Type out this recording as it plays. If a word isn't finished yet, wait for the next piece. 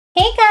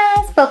Hey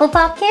guys,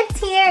 BubblePOP Kids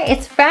here.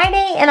 It's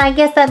Friday and I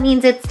guess that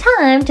means it's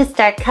time to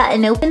start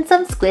cutting open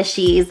some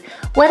squishies.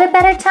 What a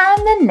better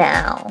time than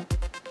now.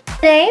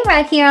 Today,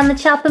 right here on the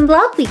chopping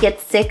block, we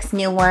get 6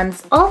 new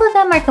ones. All of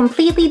them are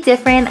completely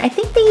different. I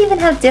think they even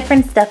have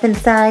different stuff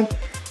inside.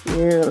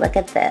 Ooh, look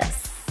at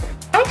this.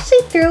 I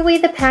actually threw away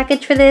the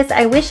package for this.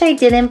 I wish I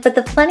didn't, but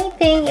the funny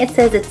thing, it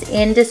says it's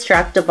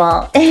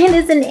indestructible. It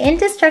is an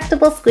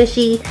indestructible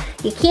squishy.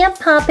 You can't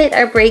pop it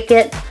or break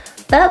it.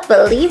 But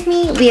believe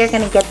me, we are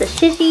going to get the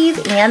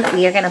shishies and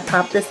we are going to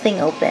pop this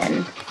thing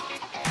open.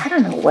 I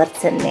don't know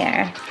what's in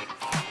there.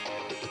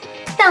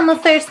 I'm a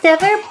first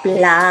ever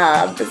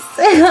blobs.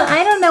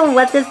 I don't know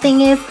what this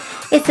thing is.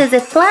 It says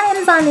it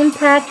flattens on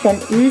impact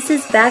and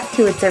oozes back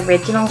to its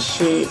original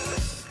shape.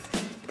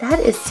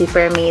 That is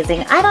super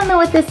amazing. I don't know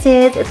what this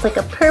is. It's like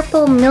a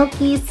purple,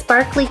 milky,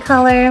 sparkly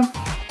color.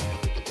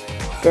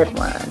 Good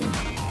one.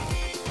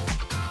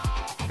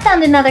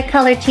 Found another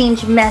color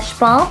change mesh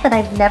ball, but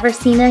I've never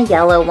seen a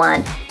yellow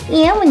one.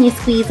 And when you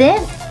squeeze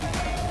it,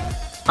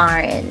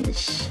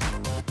 orange.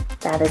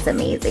 That is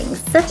amazing.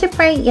 Such a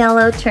bright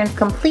yellow turns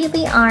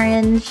completely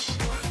orange.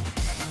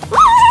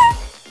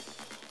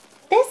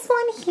 This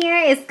one here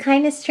is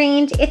kind of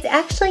strange. It's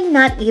actually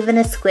not even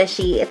a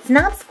squishy. It's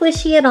not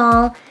squishy at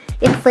all.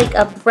 It's like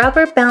a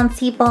rubber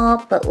bouncy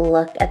ball, but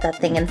look at that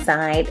thing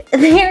inside.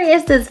 There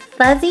is this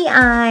fuzzy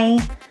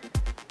eye.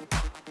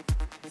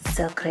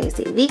 So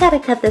crazy. We gotta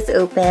cut this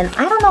open.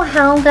 I don't know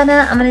how I'm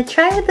gonna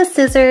try with the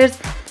scissors.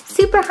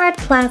 Super hard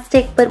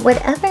plastic, but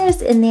whatever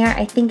is in there,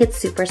 I think it's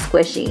super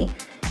squishy.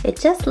 It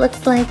just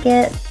looks like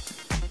it.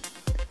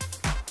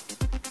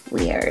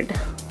 Weird.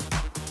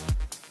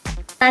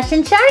 Flash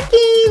and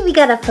Sharky! We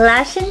got a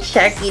Flash and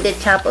Sharky to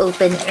chop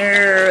open.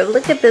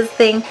 Look at this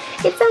thing.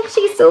 It's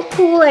actually so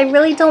cool. I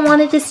really don't want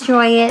to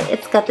destroy it.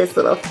 It's got this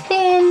little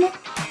fin,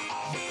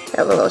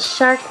 that little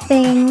shark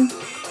thing.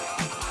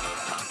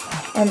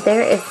 And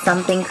there is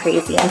something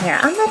crazy in here.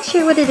 I'm not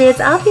sure what it is.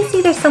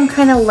 Obviously there's some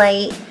kind of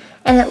light.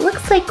 And it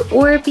looks like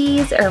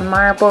Orbeez or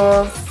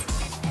marbles.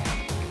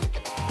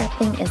 That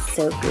thing is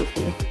so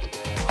goofy.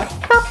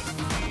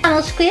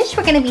 Final squish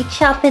we're going to be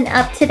chopping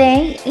up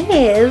today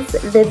is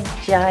the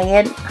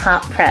giant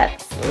hot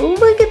pretzel.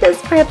 Look at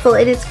this pretzel.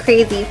 It is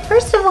crazy.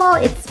 First of all,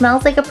 it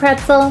smells like a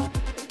pretzel.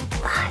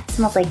 It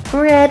smells like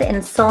bread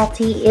and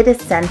salty. It is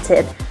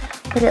scented.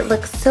 But it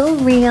looks so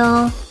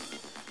real.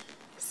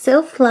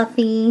 So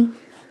fluffy.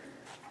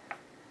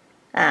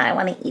 I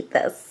want to eat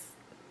this.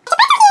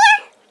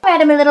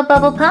 Alright, my little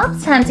bubble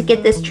pops, time to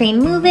get this train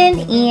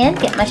moving and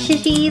get my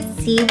shishies,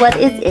 see what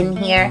is in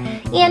here.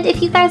 And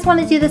if you guys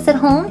want to do this at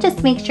home,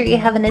 just make sure you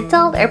have an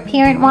adult or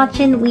parent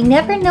watching. We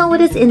never know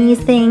what is in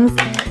these things.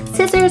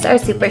 Scissors are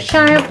super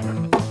sharp.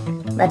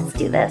 Let's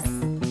do this.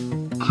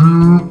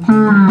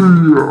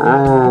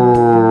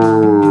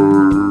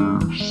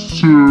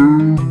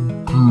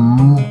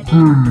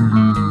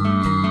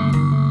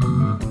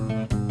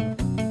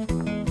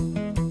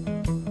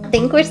 I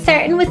think we're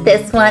starting with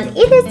this one.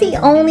 It is the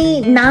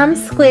only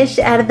non-squish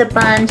out of the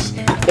bunch.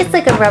 It's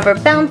like a rubber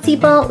bouncy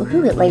ball.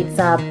 Ooh, it lights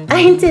up.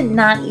 I did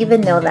not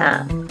even know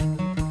that.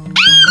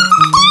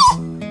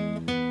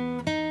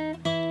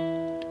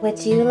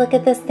 Would you look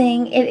at this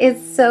thing? It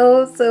is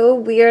so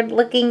weird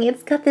looking.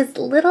 It's got this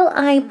little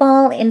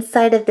eyeball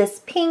inside of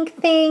this pink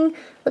thing.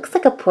 Looks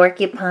like a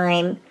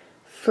porcupine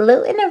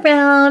floating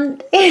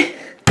around.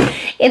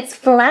 It's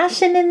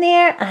flashing in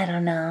there. I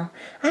don't know.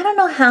 I don't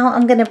know how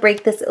I'm going to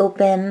break this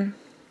open.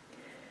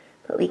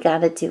 But we got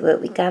to do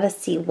it. We got to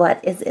see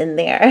what is in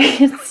there.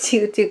 It's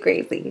too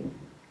crazy.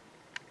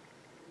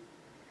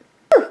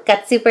 Ooh,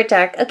 got super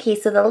dark. Okay,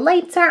 so the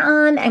lights are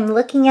on. I'm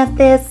looking at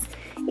this.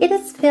 It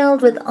is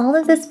filled with all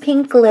of this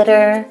pink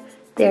glitter.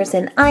 There's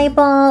an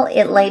eyeball.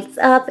 It lights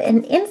up.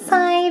 And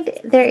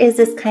inside there is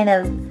this kind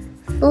of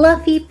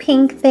fluffy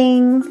pink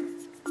thing.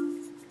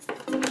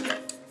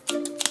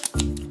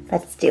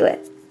 Let's do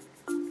it.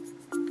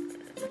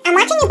 I'm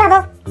watching you,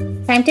 Bubble.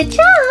 Time to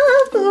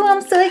chop! Ooh,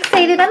 I'm so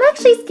excited. I'm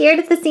actually scared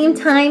at the same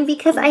time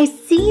because I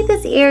see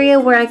this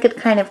area where I could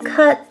kind of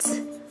cut,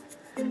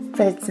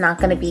 but it's not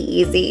going to be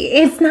easy.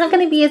 It's not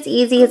going to be as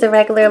easy as a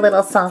regular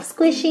little soft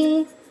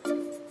squishy.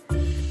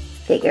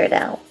 Figure it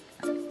out.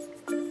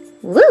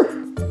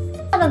 Woo!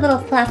 Got a little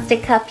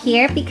plastic cup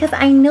here because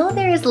I know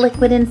there is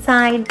liquid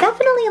inside.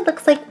 Definitely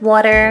looks like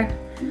water.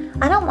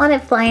 I don't want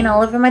it flying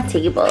all over my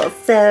table,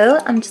 so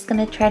I'm just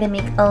gonna try to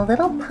make a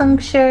little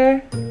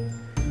puncture.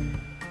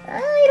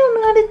 I don't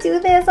know how to do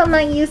this. I'm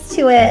not used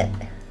to it.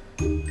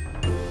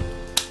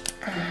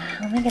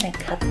 How am I gonna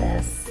cut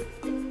this?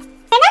 Remember,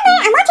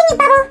 I'm watching you,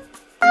 Bubble.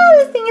 Oh,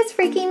 this thing is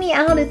freaking me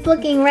out. It's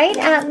looking right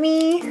at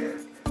me.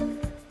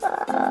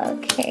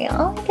 Okay,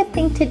 all I can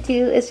think to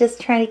do is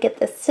just try to get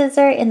the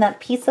scissor in that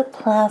piece of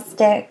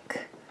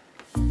plastic.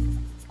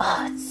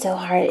 Oh, it's so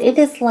hard. It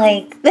is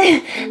like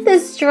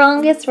the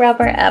strongest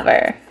rubber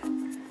ever.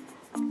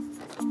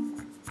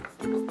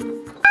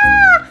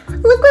 Ah!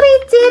 Look what I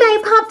did.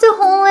 I popped a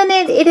hole in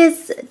it. It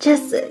is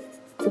just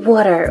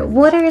water.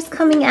 Water is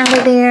coming out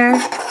of there.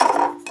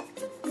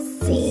 Let's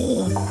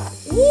see.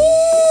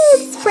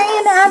 It's spraying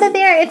coming out of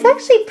there. It's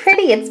actually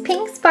pretty. It's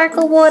pink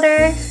sparkle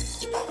water.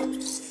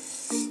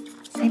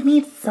 I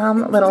made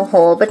some little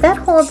hole, but that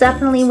hole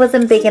definitely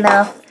wasn't big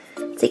enough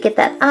to get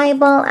that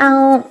eyeball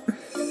out.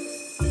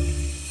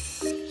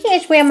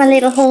 Here's where my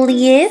little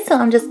holie is, so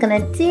I'm just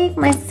gonna dig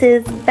my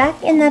scissors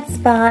back in that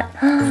spot.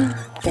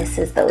 This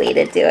is the way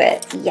to do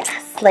it.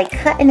 Yes, like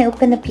cutting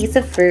open a piece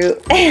of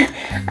fruit.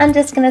 I'm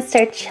just gonna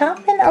start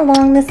chopping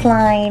along this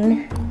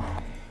line.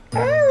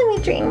 Let me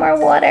drink more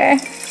water.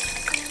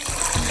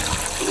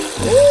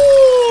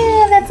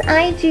 Yeah, that's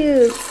eye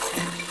juice.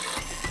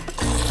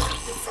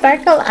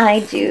 Sparkle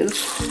eye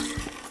juice.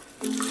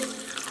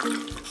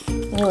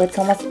 Ooh, it's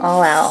almost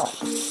all out.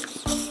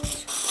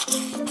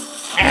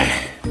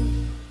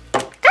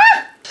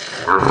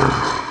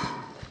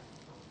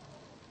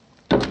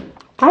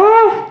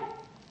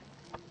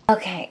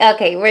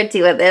 Okay, we're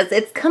doing this.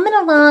 It's coming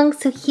along.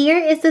 So here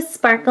is the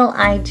sparkle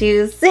eye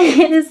juice.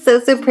 It is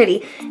so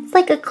pretty. It's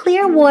like a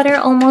clear water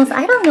almost.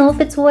 I don't know if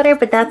it's water,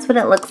 but that's what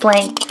it looks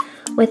like.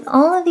 With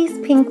all of these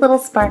pink little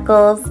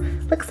sparkles.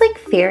 Looks like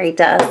fairy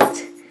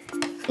dust.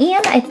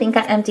 And I think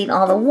I emptied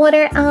all the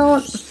water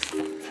out.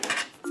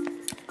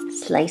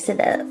 Slice it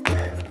up.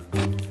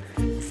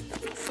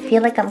 I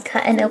feel like I'm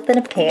cutting open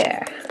a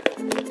pear.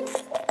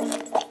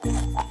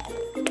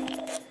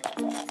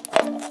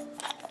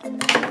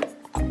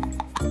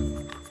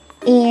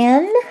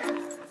 And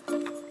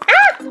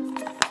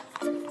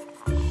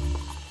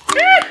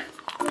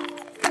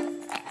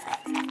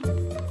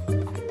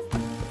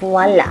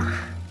voila.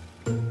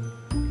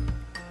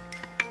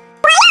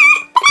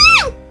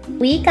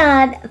 We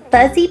got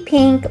fuzzy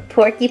pink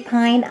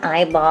porcupine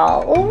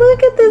eyeball. Oh,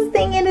 look at this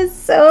thing. It is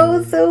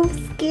so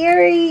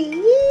scary.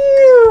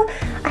 Ew.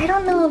 I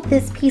don't know if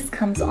this piece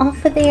comes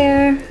off of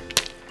there.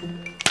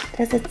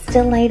 Does it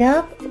still light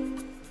up?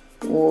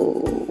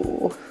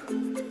 Whoa.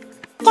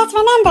 Just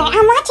remember,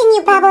 I'm watching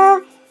you,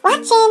 Bubble.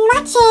 Watching.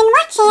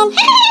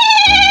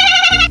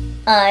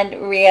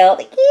 Unreal.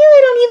 Ew,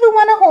 I don't even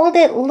want to hold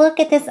it. Look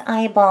at this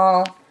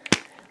eyeball.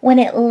 When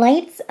it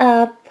lights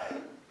up,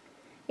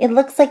 it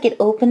looks like it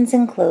opens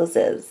and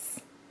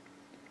closes.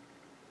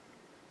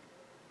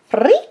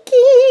 Freaky!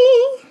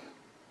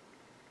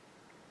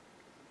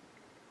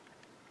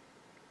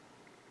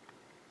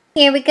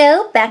 Here we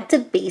go, back to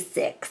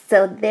basics.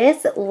 So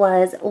this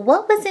was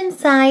what was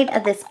inside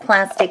of this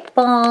plastic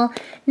ball.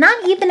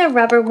 Not even a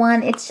rubber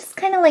one, it's just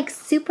kind of like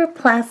super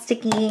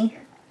plasticky.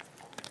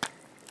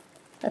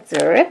 Let's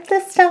rip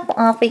this stuff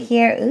off of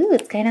here. Ooh,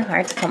 it's kind of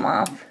hard to come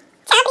off.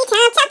 Choppy,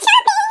 chop, chop,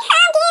 choppy.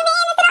 I'm giving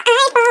this little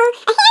eyeball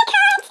a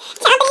haircut.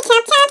 Choppy,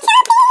 chop, chop,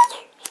 choppy.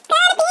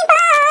 Gotta be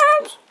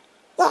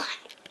bald.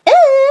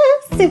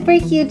 Yeah. Super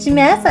huge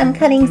mess. I'm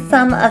cutting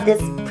some of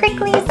this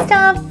prickly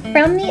stuff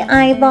from the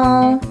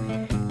eyeball.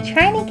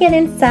 Trying to get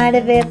inside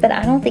of it, but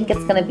I don't think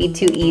it's gonna be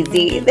too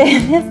easy.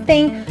 This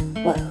thing,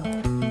 whoa.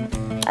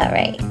 All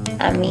right,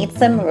 I need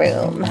some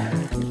room.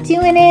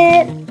 Doing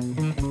it.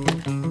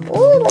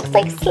 Ooh, it looks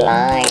like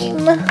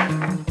slime.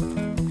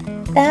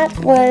 That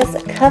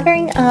was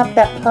covering up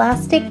that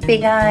plastic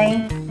big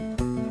eye.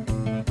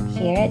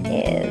 Here it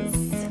is.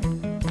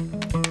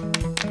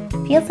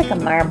 Feels like a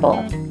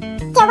marble.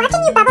 Still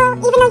watching you, Bubble,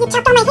 even though you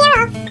chopped all my hair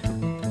off.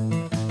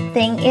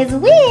 Thing is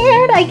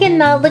weird. I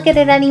cannot look at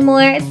it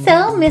anymore.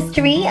 So,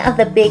 mystery of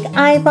the big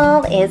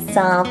eyeball is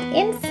solved.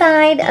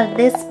 Inside of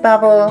this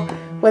bubble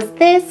was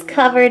this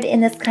covered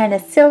in this kind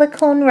of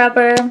silicone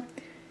rubber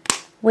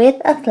with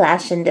a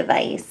flashing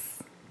device.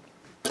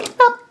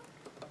 Oh.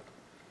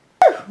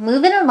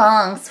 Moving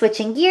along,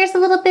 switching gears a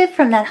little bit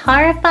from that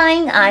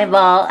horrifying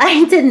eyeball.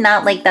 I did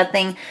not like that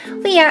thing.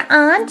 We are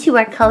on to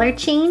our color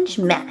change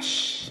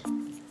mesh.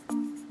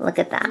 Look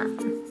at that.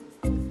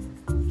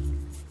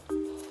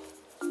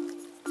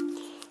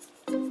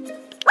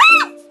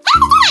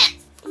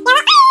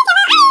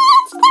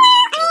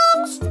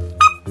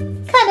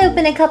 Cut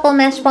open a couple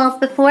mesh balls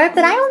before,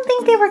 but I don't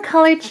think they were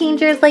color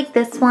changers like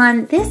this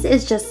one. This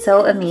is just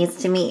so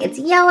amazing to me. It's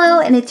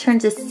yellow and it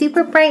turns a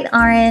super bright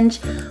orange.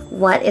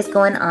 What is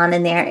going on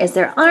in there? Is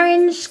there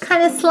orange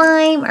kind of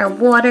slime or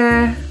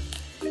water?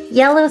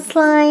 Yellow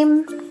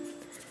slime?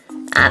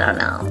 I don't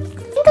know.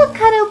 I think I've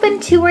cut open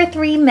 2 or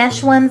 3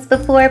 mesh ones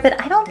before, but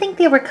I don't think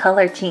they were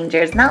color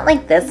changers. Not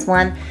like this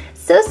one.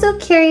 So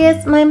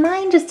curious. My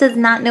mind just does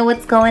not know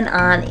what's going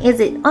on. Is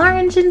it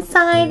orange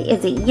inside?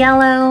 Is it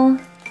yellow?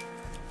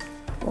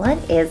 What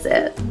is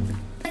it?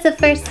 As the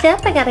first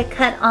step, I gotta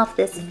cut off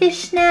this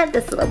fishnet,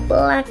 this little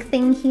black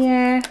thing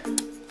here.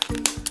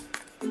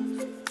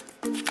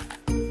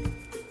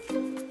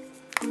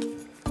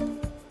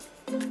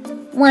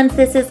 Once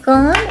this is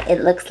gone,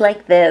 it looks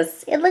like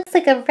this. It looks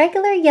like a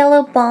regular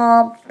yellow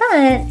ball,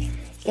 but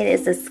it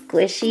is the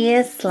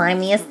squishiest,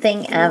 slimiest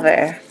thing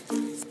ever.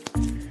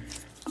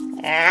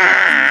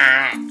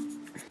 Ah!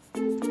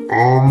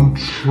 I'm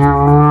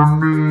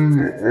turning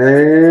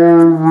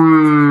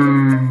orange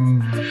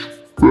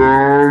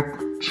back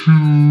to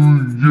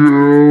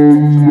yellow.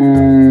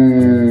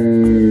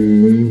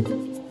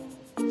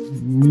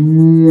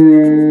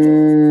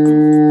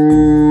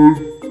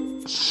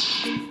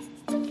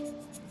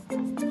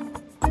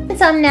 What?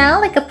 now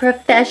like a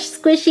professional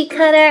squishy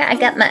cutter. I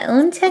got my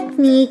own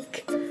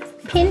technique.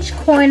 Pinch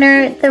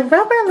corner. The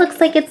rubber looks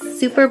like it's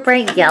super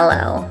bright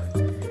yellow.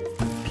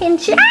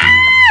 Pinch it.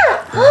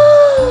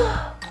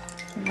 Ah!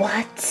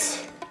 What?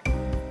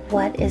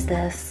 What is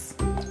this?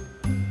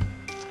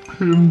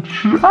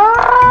 Pinch it.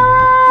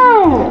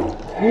 Ah!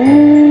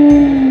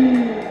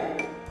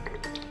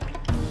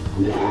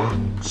 What?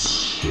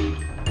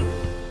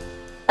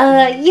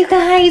 You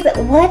guys,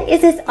 what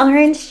is this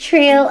orange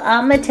trail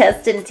on the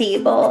testing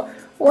table?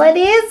 What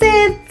is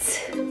it?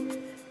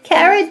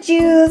 Carrot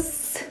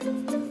juice.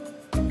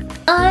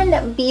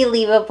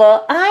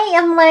 Unbelievable.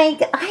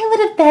 I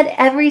would have bet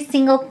every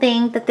single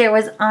thing that there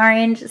was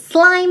orange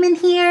slime in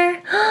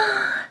here.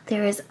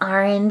 There is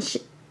orange.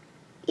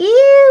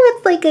 Ew,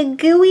 it's like a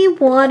gooey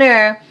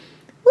water.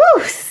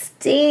 Woo,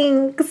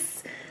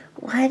 stinks.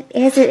 What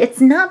is it?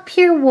 It's not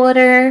pure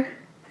water.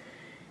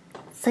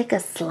 It's like a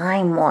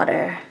slime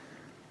water.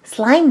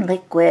 Slime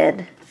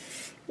liquid.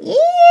 Ew,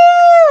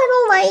 I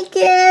don't like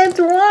it.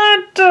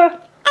 What?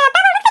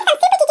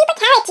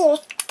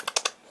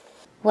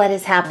 What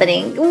is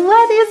happening?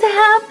 What is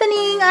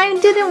happening? I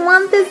didn't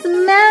want this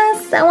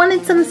mess. I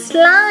wanted some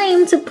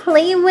slime to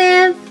play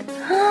with.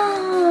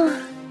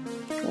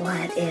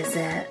 What is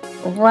it?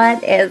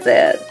 What is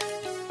it?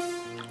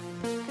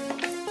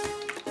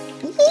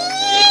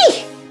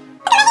 Eee!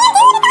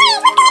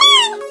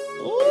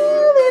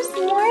 Ew, there's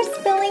more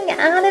spilling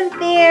out of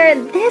there.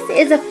 This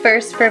is a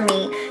first for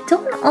me.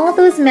 Don't all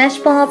those mesh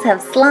balls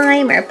have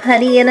slime or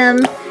putty in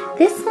them?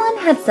 This one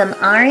had some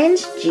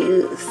orange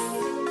juice.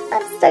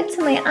 That's stuck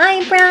to my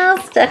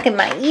eyebrows, stuck in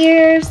my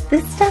ears.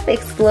 This stuff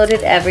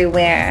exploded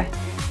everywhere.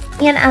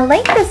 And I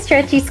like the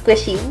stretchy,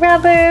 squishy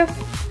rubber,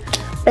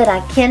 but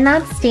I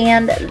cannot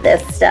stand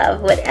this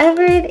stuff.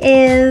 Whatever it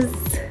is.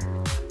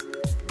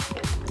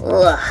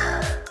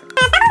 Ugh.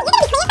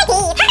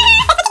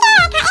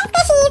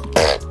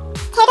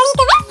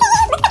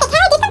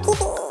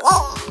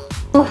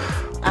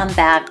 I'm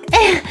back.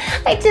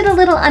 I did a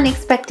little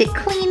unexpected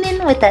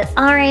cleaning with that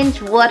orange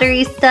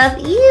watery stuff.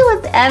 Ew,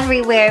 it was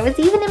everywhere. It was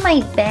even in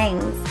my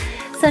bangs.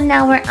 So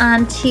now we're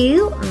on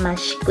to my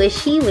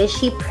squishy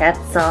wishy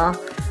pretzel.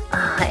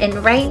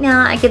 And right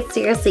now I could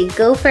seriously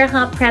go for a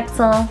hot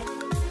pretzel.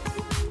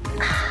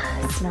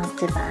 It smells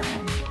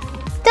divine.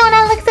 Don't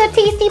I look so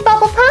tasty,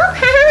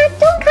 BubblePOP?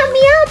 Don't cut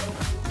me up.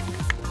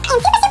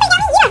 And super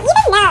yummy, you don't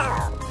even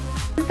know.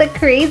 This is the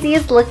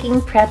craziest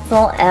looking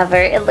pretzel ever.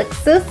 It looks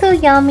so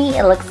yummy.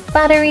 It looks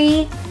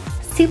buttery,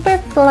 super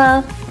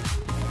fluff,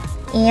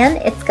 and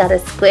it's got a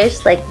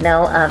squish like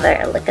no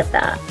other. Look at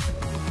that.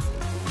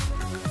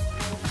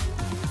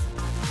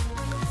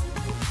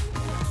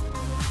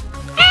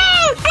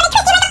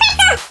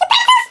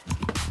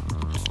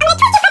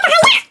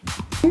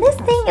 And this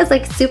thing is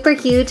like super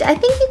huge. I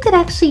think you could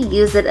actually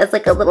use it as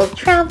like a little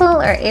travel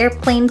or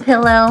airplane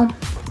pillow.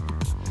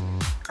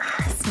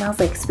 It smells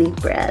like sweet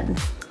bread.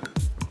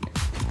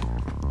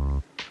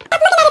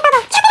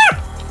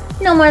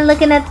 No more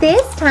looking at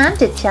this, time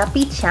to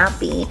choppy.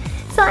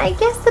 So I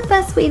guess the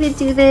best way to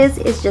do this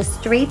is just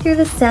straight through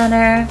the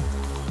center.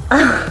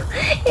 Oh,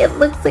 it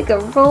looks like a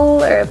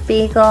roll or a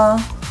bagel.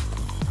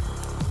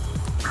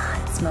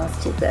 It smells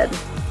too good.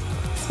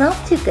 It smells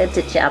too good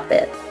to chop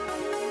it.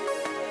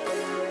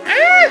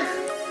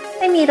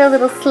 I made a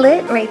little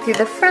slit right through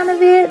the front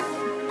of it.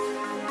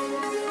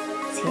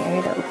 Tear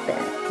it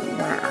open.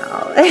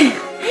 Wow.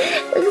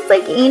 Looks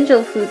like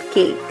angel food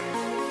cake.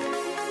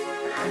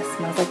 It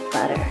smells like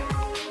butter.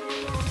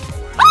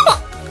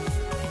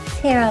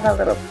 Tear out a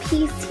little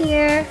piece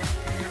here.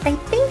 I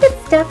think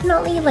it's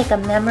definitely like a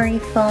memory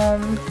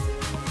foam.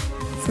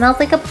 It smells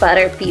like a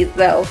butter piece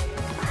though.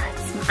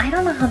 I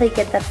don't know how they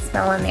get that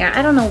smell in there.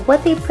 I don't know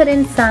what they put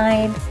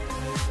inside.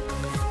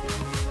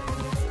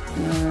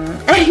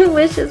 I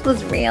wish this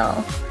was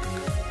real.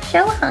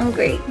 So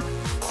hungry.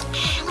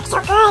 It's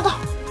so good.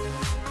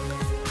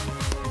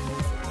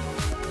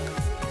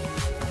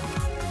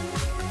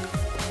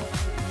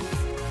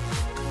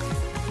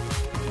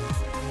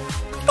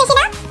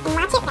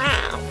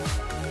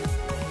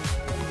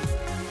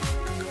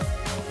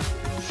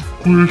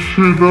 Squish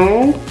it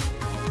up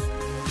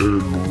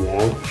and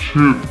watch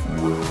it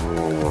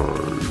rise.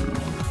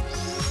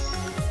 Squish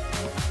it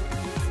up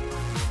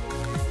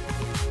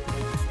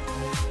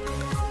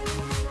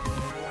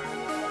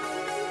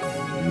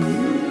and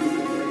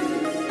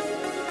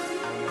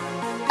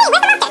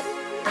watch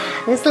it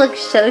rise. This looks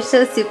so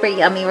super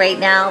yummy right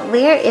now.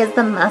 Where is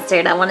the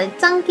mustard? I want to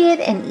dunk it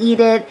and eat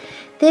it.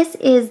 This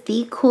is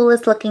the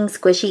coolest looking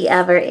squishy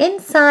ever.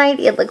 Inside,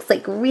 it looks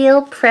like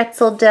real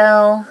pretzel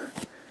dough.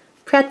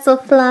 Pretzel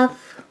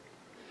fluff.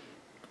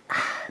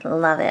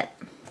 Love it.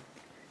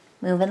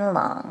 Moving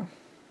along.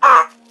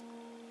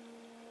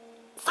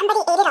 Somebody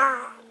ate it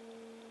all.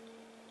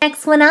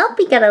 Next one up,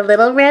 we got a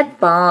little red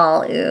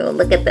ball. Ooh,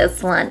 look at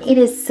this one. It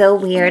is so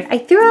weird. I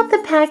threw out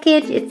the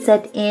package. It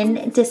said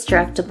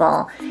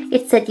indestructible.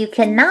 It said you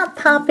cannot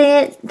pop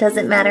it.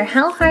 Doesn't matter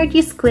how hard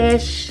you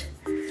squish.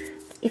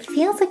 It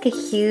feels like a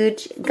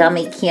huge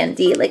gummy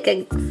candy, like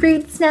a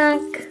fruit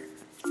snack.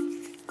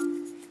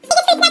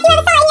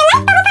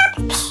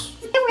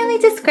 can't really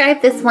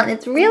describe this one.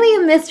 It's really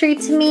a mystery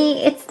to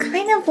me. It's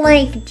kind of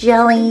like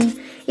jelly.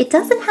 It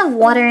doesn't have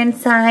water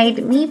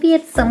inside. Maybe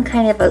it's some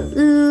kind of a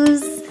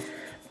ooze.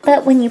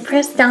 But when you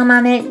press down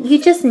on it,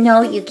 you just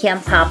know you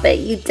can't pop it.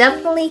 You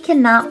definitely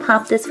cannot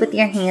pop this with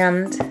your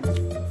hand.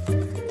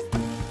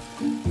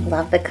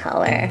 Love the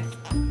color.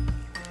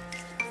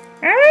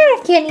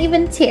 I can't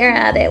even tear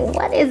at it.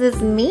 What is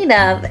this made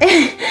of?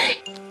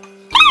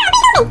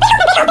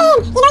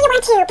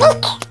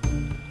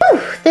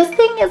 This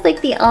thing is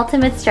like the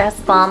ultimate stress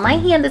ball. My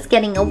hand is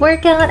getting a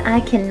workout.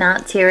 I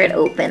cannot tear it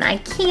open. I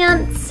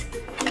can't.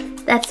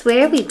 That's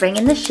where we bring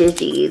in the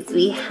shizhies.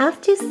 We have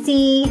to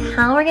see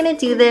how we're gonna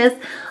do this.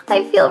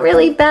 I feel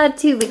really bad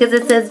too because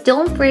it says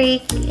don't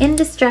break,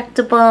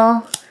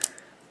 indestructible.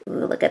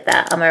 Ooh, look at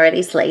that, I'm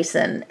already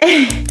slicing.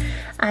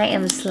 I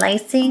am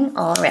slicing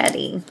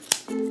already.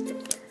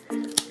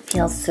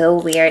 Feels so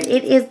weird.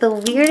 It is the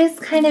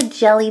weirdest kind of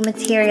jelly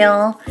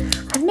material.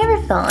 I've never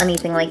felt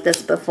anything like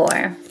this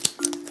before.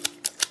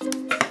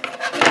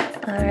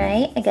 All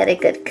right, I got a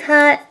good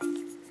cut.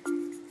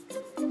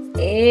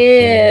 Ew.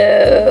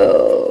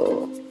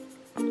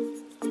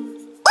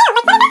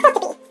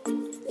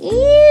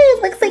 Ew,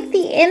 it looks like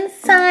the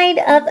inside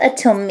of a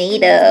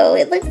tomato.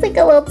 It looks like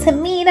a little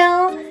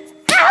tomato.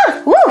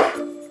 Ah, woo!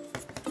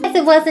 Guess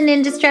it wasn't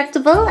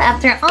indestructible.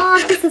 After all,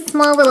 just a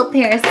small little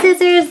pair of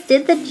scissors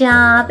did the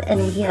job,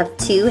 and we have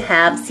two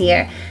halves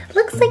here.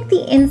 Looks like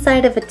the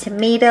inside of a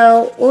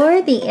tomato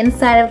or the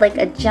inside of like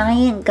a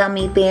giant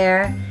gummy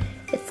bear.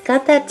 It's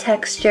got that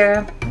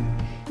texture.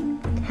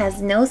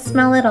 Has no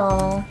smell at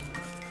all.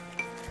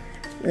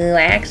 Ooh,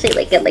 I actually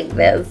like it like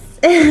this.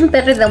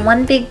 Better than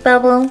one big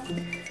bubble.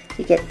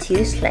 You get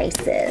two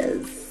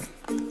slices.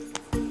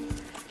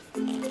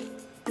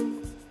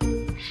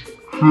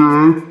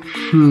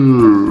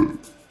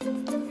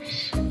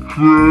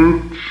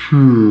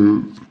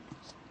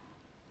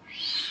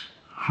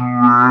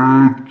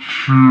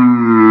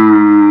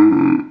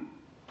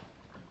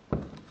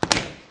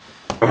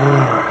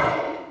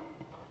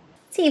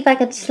 See if I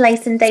could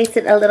slice and dice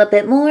it a little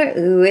bit more.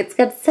 Ooh, it's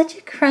got such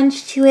a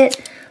crunch to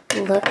it.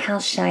 Look how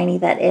shiny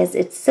that is.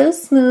 It's so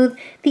smooth.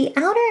 The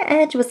outer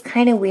edge was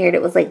kind of weird.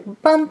 It was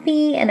like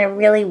bumpy and a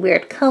really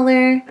weird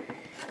color.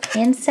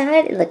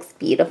 Inside, it looks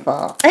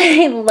beautiful.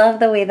 I love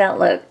the way that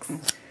looks.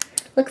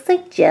 Looks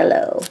like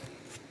Jell-O.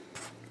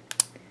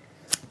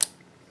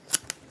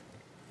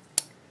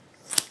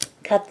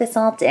 Cut this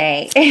all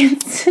day.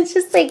 It's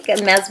just like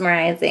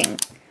mesmerizing.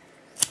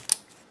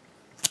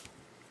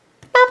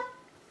 Pop.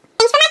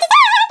 Thanks for my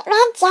dessert,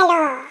 red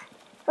Jell-O.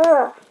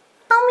 Ooh.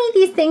 Tell me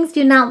these things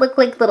do not look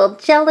like little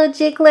Jell-O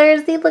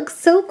jigglers. They look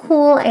so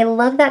cool. I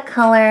love that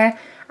color.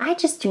 I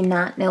just do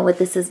not know what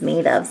this is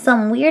made of.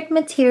 Some weird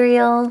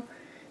material.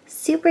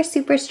 Super,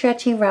 super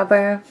stretchy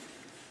rubber.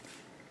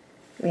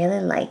 Really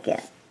like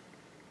it.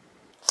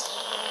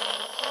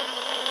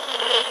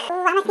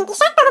 Ooh, I'm a sneaky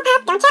shark,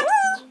 BubblePOP. Don't jump me.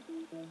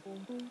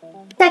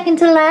 Second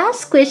to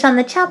last, squish on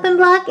the chopping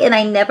block, and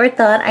I never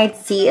thought I'd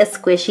see a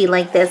squishy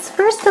like this.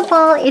 First of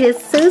all, it is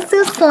so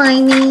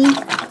slimy.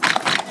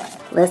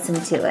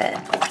 Listen to it.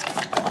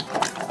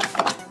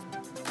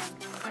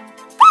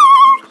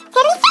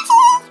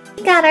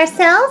 We got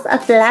ourselves a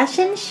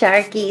flashing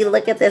sharky.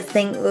 Look at this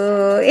thing.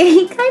 Ooh,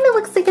 he kind of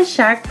looks like a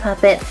shark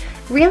puppet.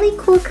 Really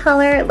cool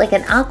color, like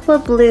an aqua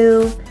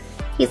blue.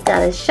 He's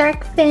got a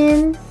shark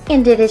fin,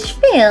 and it is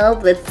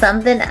filled with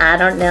something I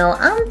don't know.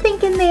 I'm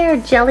thinking they're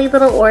jelly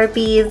little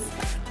Orbeez.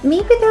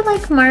 Maybe they're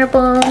like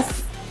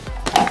marbles.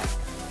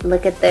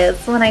 Look at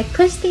this. When I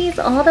push these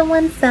all to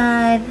one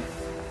side,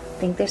 I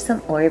think there's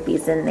some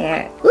Orbeez in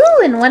there.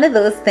 Ooh, and one of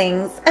those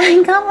things.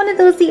 I got one of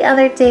those the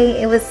other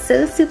day. It was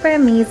so super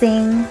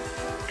amazing.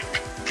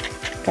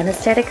 Gonna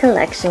start a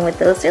collection with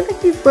those. They're like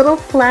these little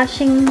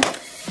flashing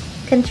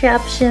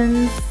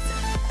contraptions.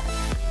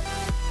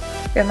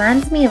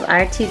 Reminds me of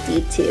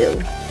R2-D2.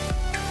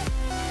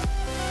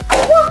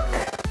 Look!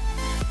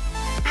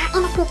 I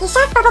am a sneaky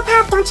shark,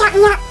 BubblePOP. Don't chop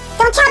me up.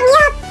 Don't chop me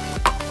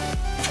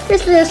up.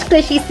 This little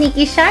squishy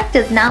sneaky shark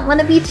does not want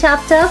to be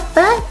chopped up,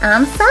 but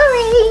I'm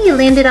sorry. You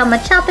landed on my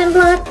chopping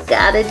block.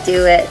 Gotta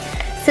do it.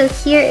 So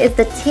here is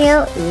the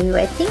tail. Ooh,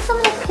 I think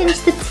I'm gonna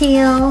pinch the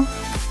tail.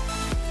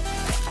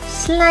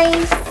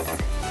 Slice.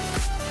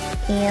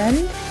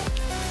 And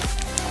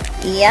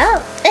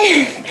yep.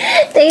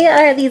 They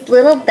are these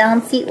little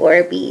bouncy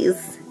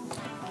Orbeez.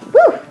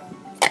 Woo!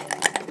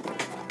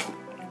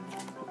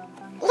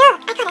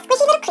 Look, I got a squishy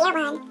little clear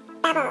one.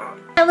 Bubble.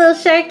 Our little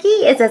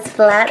sharky is as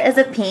flat as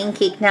a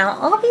pancake now.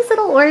 All these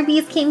little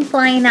Orbeez came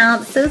flying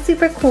out. So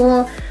super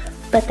cool.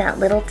 But that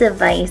little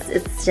device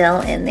is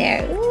still in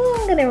there. Ooh,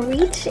 I'm gonna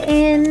reach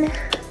in.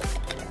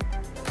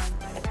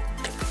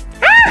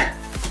 Ah!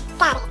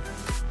 Got it.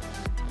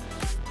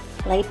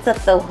 Lights up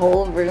the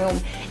whole room.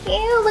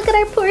 Ew, look at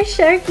our poor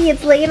sharky.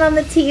 It's laying on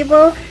the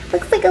table.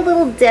 Looks like a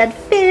little dead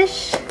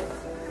fish.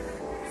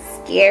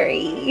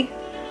 Scary.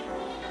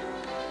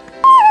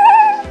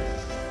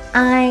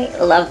 I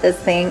love this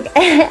thing.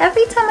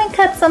 Every time I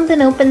cut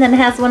something open that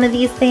has one of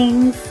these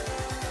things,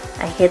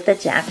 I hit the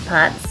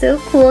jackpot. So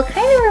cool.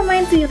 Kind of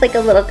reminds me of like a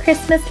little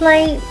Christmas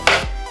light.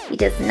 You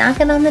just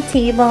knock it on the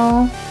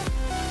table.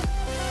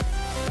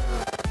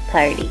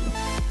 Party.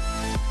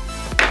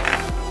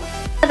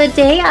 The other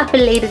day I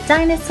filleted a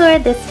dinosaur.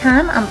 This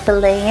time I'm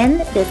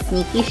filleting the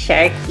sneaky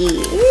sharky.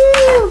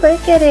 Ew,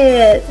 look at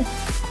it.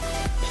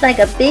 It's like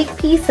a big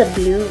piece of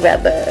blue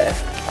rubber.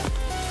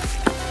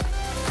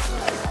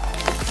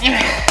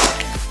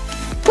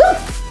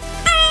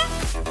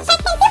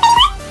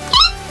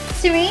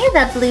 Mystery,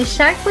 that blue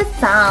shark was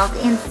solved.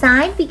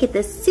 Inside we get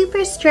this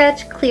super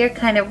stretch, clear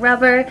kind of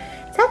rubber.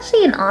 It's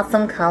actually an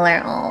awesome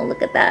color. Oh,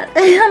 look at that.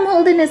 I'm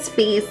holding his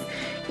face.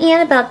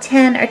 And about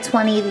 10 or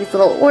 20 of these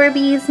little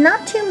Orbeez,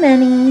 not too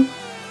many.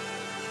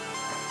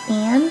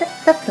 And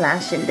the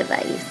flashing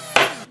device.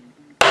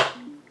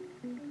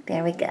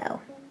 There we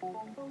go.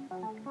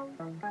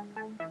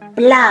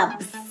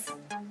 Blobs.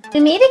 We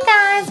made it,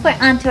 guys. We're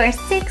on to our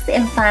 6th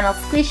and final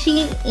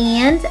squishy,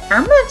 and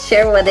I'm not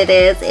sure what it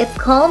is. It's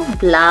called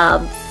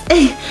Blobs.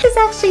 It's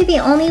actually the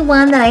only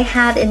one that I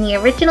had in the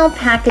original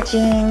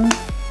packaging.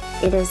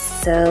 It is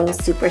so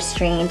super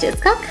strange.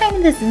 It's got kind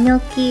of this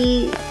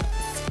milky,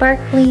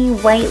 sparkly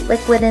white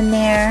liquid in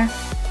there.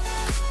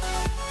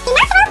 Do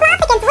not throw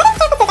blobs against wooden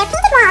surfaces or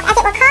painted walls as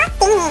it will cause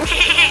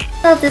stinging.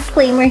 A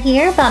disclaimer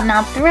here about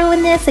not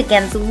throwing this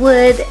against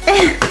wood.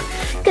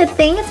 Good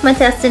thing it's my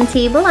testing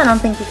table. I don't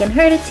think you can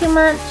hurt it too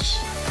much.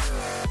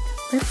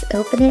 Let's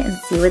open it and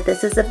see what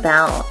this is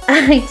about.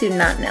 I do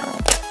not know.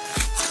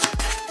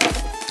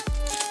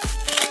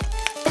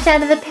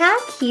 Out of the pack,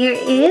 here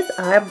is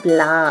our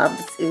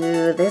blobs.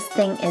 Ooh, this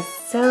thing is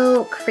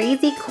so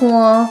crazy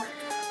cool.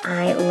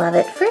 I love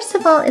it. First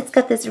of all, it's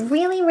got this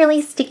really,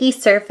 really sticky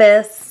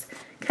surface.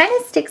 Kind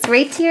of sticks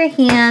right to your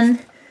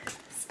hand.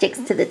 Sticks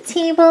to the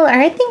table, or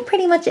I think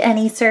pretty much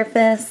any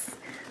surface.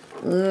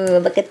 Ooh,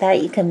 look at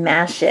that. You can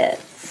mash it.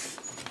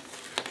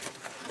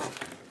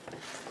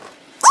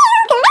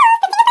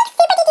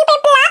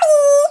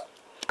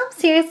 I'm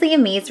seriously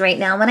amazed right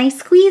now. When I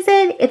squeeze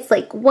it, it's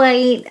like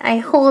white. I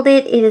hold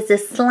it. It is a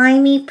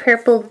slimy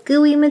purple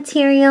gooey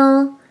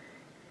material.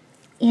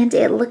 And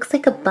it looks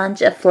like a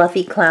bunch of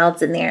fluffy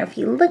clouds in there. If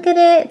you look at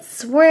it, it's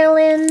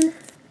swirling.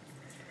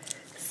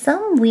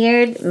 Some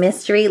weird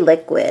mystery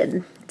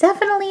liquid.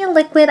 Definitely a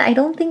liquid. I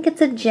don't think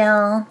it's a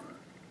gel.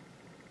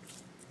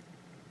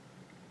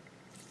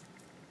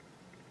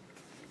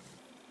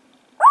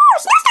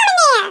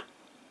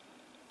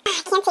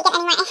 I can't take it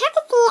anymore. I have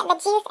to see the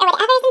juice or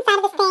whatever's inside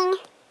of this thing.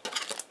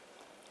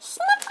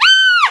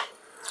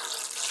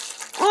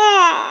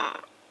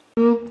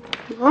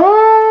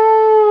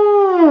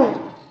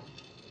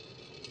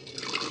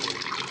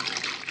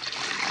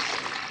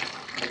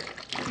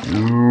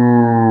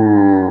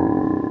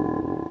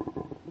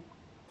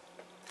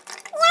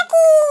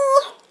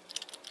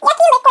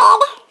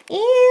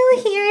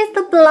 Ew, here is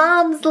the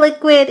Blobs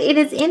liquid. It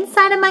is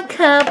inside of my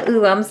cup.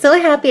 Ooh, I'm so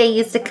happy I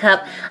used a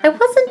cup. I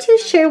wasn't too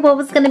sure what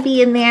was going to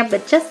be in there,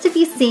 but just to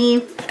be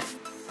safe,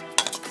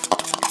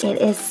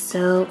 it is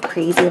so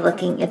crazy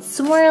looking. It's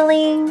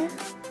swirling.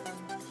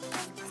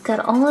 It's got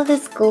all of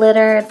this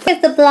glitter.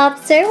 Here's the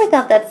Blobster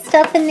without that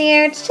stuff in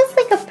there. It's just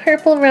like a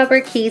purple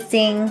rubber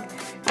casing.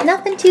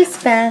 Nothing too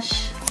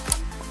special.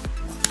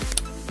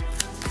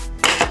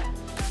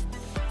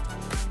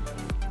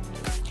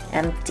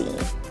 Empty.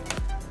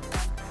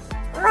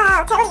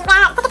 Whoa, totally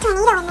rat. It's like a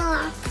tornado in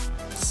there.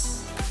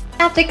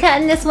 After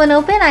cutting this one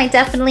open, I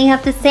definitely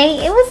have to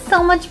say it was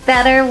so much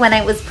better when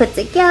it was put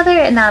together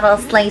and not all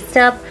sliced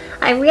up.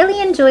 I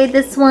really enjoyed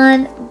this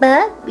one,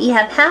 but we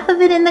have half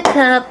of it in the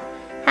cup,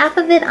 half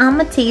of it on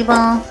the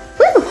table.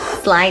 Woo!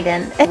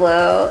 Sliding.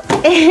 Whoa.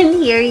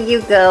 And here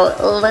you go.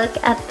 Look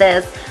at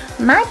this.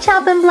 My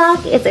chopping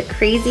block is a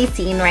crazy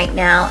scene right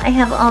now. I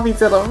have all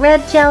these little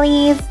red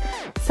jellies,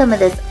 some of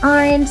this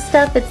orange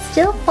stuff. It's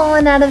still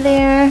falling out of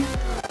there.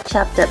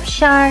 Chopped up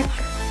shark,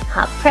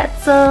 hot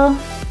pretzel,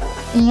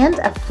 and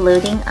a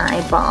floating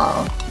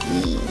eyeball.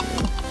 Yee.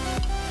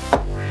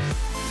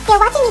 You're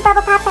watching me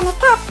bubble pop from this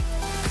cup.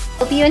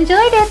 Hope you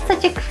enjoyed it.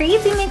 Such a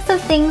crazy mix of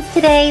things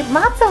today.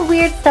 Lots of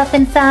weird stuff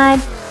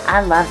inside.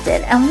 I loved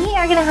it. And we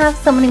are going to have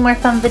so many more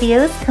fun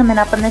videos coming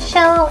up on the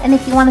show. And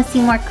if you want to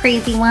see more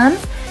crazy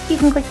ones, you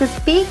can click this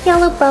big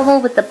yellow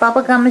bubble with the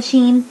bubblegum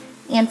machine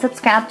and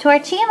subscribe to our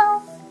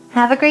channel.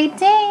 Have a great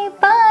day.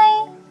 Bye.